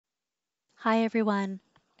Hi, everyone,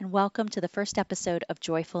 and welcome to the first episode of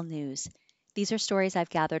Joyful News. These are stories I've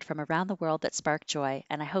gathered from around the world that spark joy,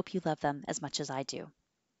 and I hope you love them as much as I do.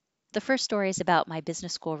 The first story is about my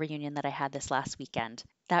business school reunion that I had this last weekend.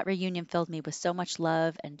 That reunion filled me with so much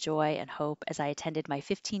love and joy and hope as I attended my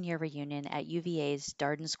 15-year reunion at UVA's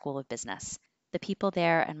Darden School of Business. The people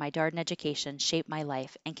there and my Darden education shaped my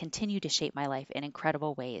life and continue to shape my life in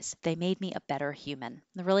incredible ways. They made me a better human.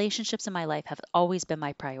 The relationships in my life have always been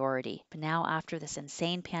my priority, but now after this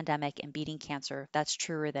insane pandemic and beating cancer, that's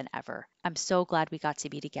truer than ever. I'm so glad we got to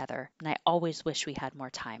be together, and I always wish we had more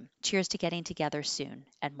time. Cheers to getting together soon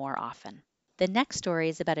and more often. The next story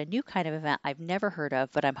is about a new kind of event I've never heard of,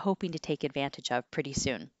 but I'm hoping to take advantage of pretty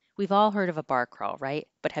soon. We've all heard of a bar crawl, right?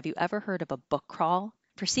 But have you ever heard of a book crawl?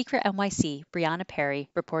 For Secret NYC, Brianna Perry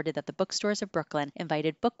reported that the bookstores of Brooklyn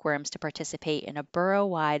invited bookworms to participate in a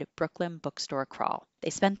borough-wide Brooklyn bookstore crawl. They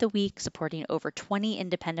spent the week supporting over 20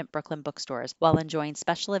 independent Brooklyn bookstores while enjoying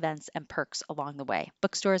special events and perks along the way.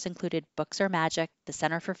 Bookstores included Books Are Magic, the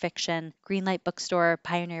Center for Fiction, Greenlight Bookstore,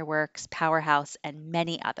 Pioneer Works, Powerhouse, and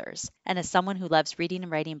many others. And as someone who loves reading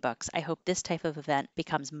and writing books, I hope this type of event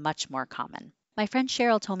becomes much more common. My friend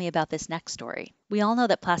Cheryl told me about this next story. We all know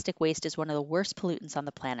that plastic waste is one of the worst pollutants on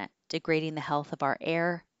the planet, degrading the health of our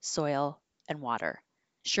air, soil, and water.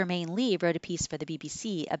 Charmaine Lee wrote a piece for the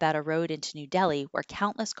BBC about a road into New Delhi where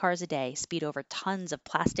countless cars a day speed over tons of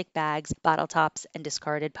plastic bags, bottle tops, and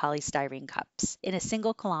discarded polystyrene cups. In a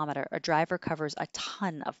single kilometer, a driver covers a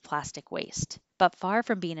ton of plastic waste. But far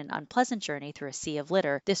from being an unpleasant journey through a sea of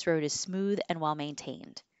litter, this road is smooth and well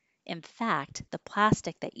maintained. In fact, the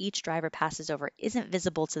plastic that each driver passes over isn't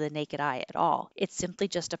visible to the naked eye at all. It's simply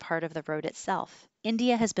just a part of the road itself.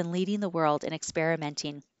 India has been leading the world in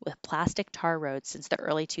experimenting with plastic tar roads since the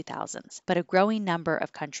early 2000s, but a growing number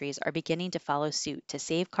of countries are beginning to follow suit to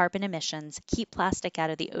save carbon emissions, keep plastic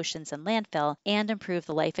out of the oceans and landfill, and improve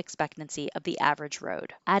the life expectancy of the average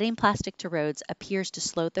road. Adding plastic to roads appears to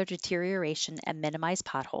slow their deterioration and minimize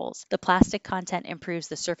potholes. The plastic content improves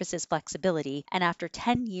the surface's flexibility, and after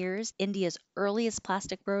 10 years, India's earliest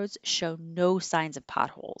plastic roads show no signs of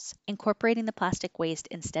potholes. Incorporating the plastic waste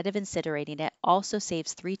instead of incinerating it also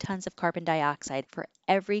saves 3 tons of carbon dioxide for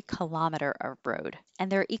every kilometer of road.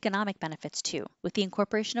 And there are economic benefits too, with the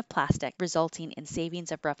incorporation of plastic resulting in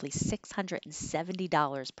savings of roughly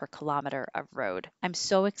 $670 per kilometer of road. I'm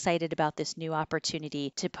so excited about this new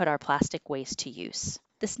opportunity to put our plastic waste to use.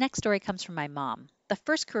 This next story comes from my mom. The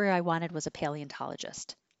first career I wanted was a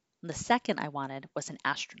paleontologist. And the second I wanted was an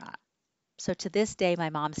astronaut. So to this day, my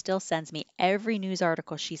mom still sends me every news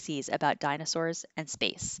article she sees about dinosaurs and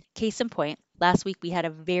space. Case in point, last week we had a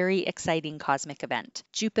very exciting cosmic event.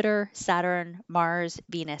 Jupiter, Saturn, Mars,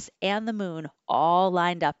 Venus, and the Moon all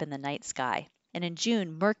lined up in the night sky. And in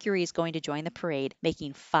June, Mercury is going to join the parade,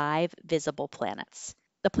 making 5 visible planets.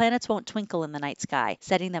 The planets won't twinkle in the night sky,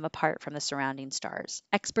 setting them apart from the surrounding stars.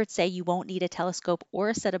 Experts say you won't need a telescope or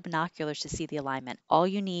a set of binoculars to see the alignment. All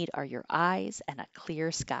you need are your eyes and a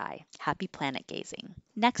clear sky. Happy planet gazing.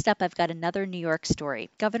 Next up, I've got another New York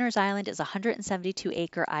story. Governor's Island is a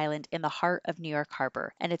 172-acre island in the heart of New York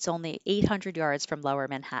Harbor, and it's only 800 yards from Lower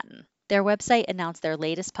Manhattan. Their website announced their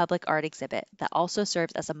latest public art exhibit that also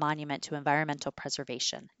serves as a monument to environmental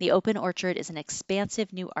preservation. The Open Orchard is an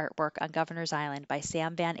expansive new artwork on Governor's Island by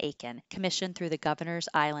Sam Van Aken, commissioned through the Governor's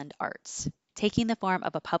Island Arts. Taking the form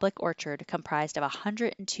of a public orchard comprised of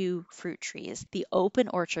 102 fruit trees, the open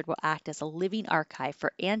orchard will act as a living archive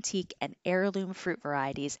for antique and heirloom fruit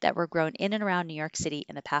varieties that were grown in and around New York City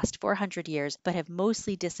in the past 400 years but have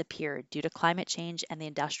mostly disappeared due to climate change and the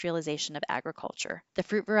industrialization of agriculture. The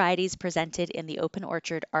fruit varieties presented in the open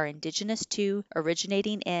orchard are indigenous to,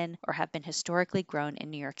 originating in, or have been historically grown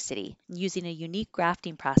in New York City. Using a unique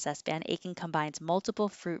grafting process, Van Aken combines multiple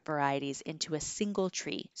fruit varieties into a single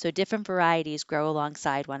tree, so different varieties grow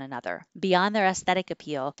alongside one another. Beyond their aesthetic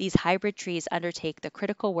appeal, these hybrid trees undertake the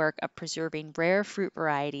critical work of preserving rare fruit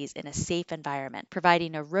varieties in a safe environment,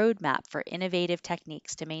 providing a roadmap for innovative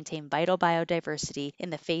techniques to maintain vital biodiversity in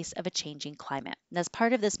the face of a changing climate. And as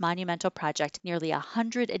part of this monumental project, nearly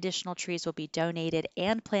 100 additional trees will be donated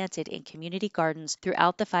and planted in community gardens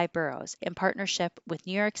throughout the 5 boroughs in partnership with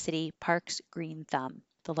New York City Parks Green Thumb,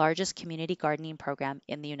 the largest community gardening program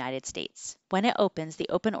in the United States. When it opens, the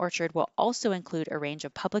Open Orchard will also include a range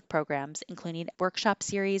of public programs, including workshop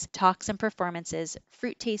series, talks and performances,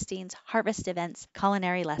 fruit tastings, harvest events,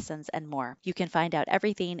 culinary lessons, and more. You can find out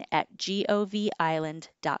everything at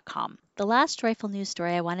govisland.com. The last joyful news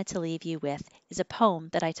story I wanted to leave you with is a poem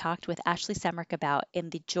that I talked with Ashley Semrick about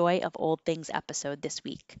in the Joy of Old Things episode this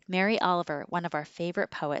week. Mary Oliver, one of our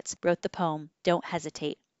favorite poets, wrote the poem Don't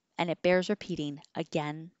Hesitate, and it bears repeating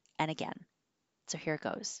again and again. So here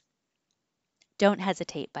goes. Don't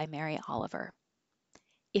Hesitate by Mary Oliver.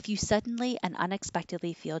 If you suddenly and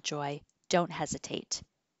unexpectedly feel joy, don't hesitate.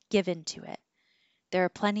 Give in to it. There are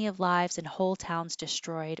plenty of lives and whole towns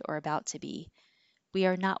destroyed or about to be. We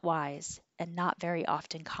are not wise and not very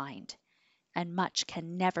often kind, and much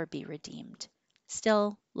can never be redeemed.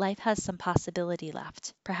 Still, life has some possibility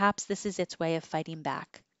left. Perhaps this is its way of fighting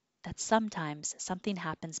back, that sometimes something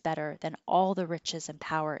happens better than all the riches and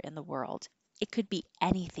power in the world. It could be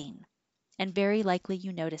anything, and very likely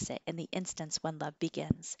you notice it in the instance when love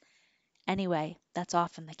begins. Anyway, that's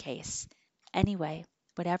often the case. Anyway,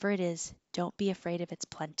 whatever it is, don't be afraid of its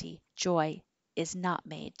plenty. Joy is not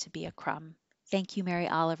made to be a crumb. Thank you, Mary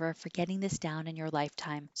Oliver, for getting this down in your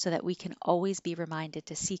lifetime so that we can always be reminded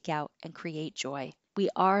to seek out and create joy. We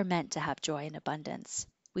are meant to have joy in abundance.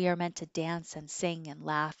 We are meant to dance and sing and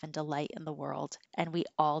laugh and delight in the world, and we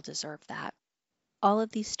all deserve that. All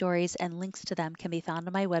of these stories and links to them can be found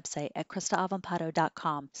on my website at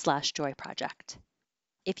kristaavampado.com/joyproject.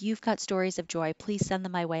 If you've got stories of joy, please send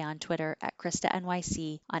them my way on Twitter at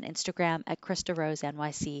KristaNYC, on Instagram at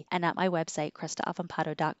KristaRoseNYC, and at my website,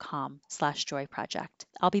 kristaavampado.com/joyproject.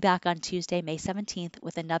 I'll be back on Tuesday, May 17th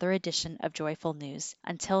with another edition of Joyful News.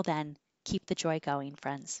 Until then, keep the joy going,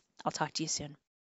 friends. I'll talk to you soon.